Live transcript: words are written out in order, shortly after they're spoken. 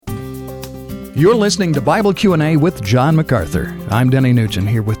You're listening to Bible Q&A with John MacArthur. I'm Denny Nugent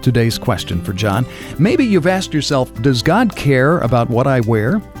here with today's question for John. Maybe you've asked yourself, does God care about what I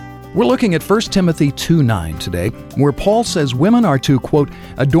wear? We're looking at 1 Timothy 2:9 today, where Paul says women are to, quote,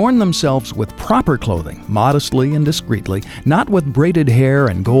 adorn themselves with proper clothing, modestly and discreetly, not with braided hair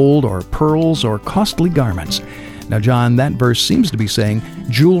and gold or pearls or costly garments. Now, John, that verse seems to be saying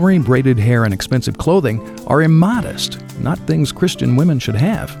jewelry, braided hair, and expensive clothing are immodest, not things Christian women should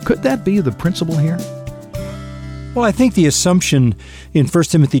have. Could that be the principle here? Well, I think the assumption in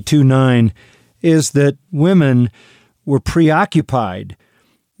 1 Timothy 2:9 is that women were preoccupied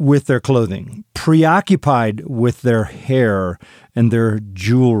with their clothing, preoccupied with their hair and their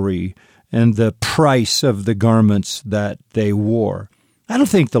jewelry and the price of the garments that they wore. I don't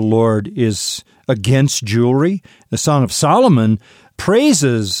think the Lord is against jewelry. The Song of Solomon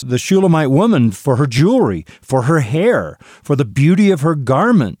praises the Shulamite woman for her jewelry, for her hair, for the beauty of her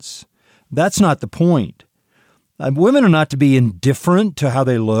garments. That's not the point. Women are not to be indifferent to how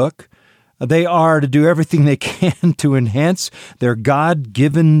they look. They are to do everything they can to enhance their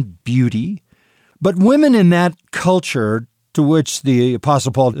God-given beauty. But women in that culture to which the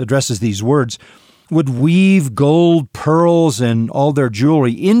Apostle Paul addresses these words would weave gold, pearls, and all their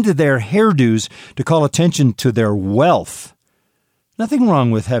jewelry into their hairdos to call attention to their wealth. Nothing wrong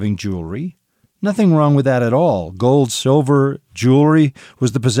with having jewelry. Nothing wrong with that at all. Gold, silver, jewelry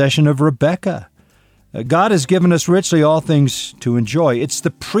was the possession of Rebekah. God has given us richly all things to enjoy. It's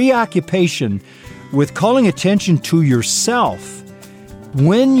the preoccupation with calling attention to yourself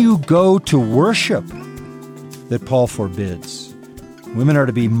when you go to worship that Paul forbids. Women are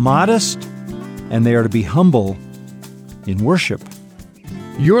to be modest and they are to be humble in worship.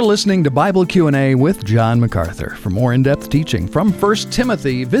 You're listening to Bible Q&A with John MacArthur. For more in-depth teaching from 1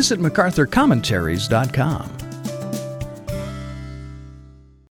 Timothy, visit MacArthurCommentaries.com.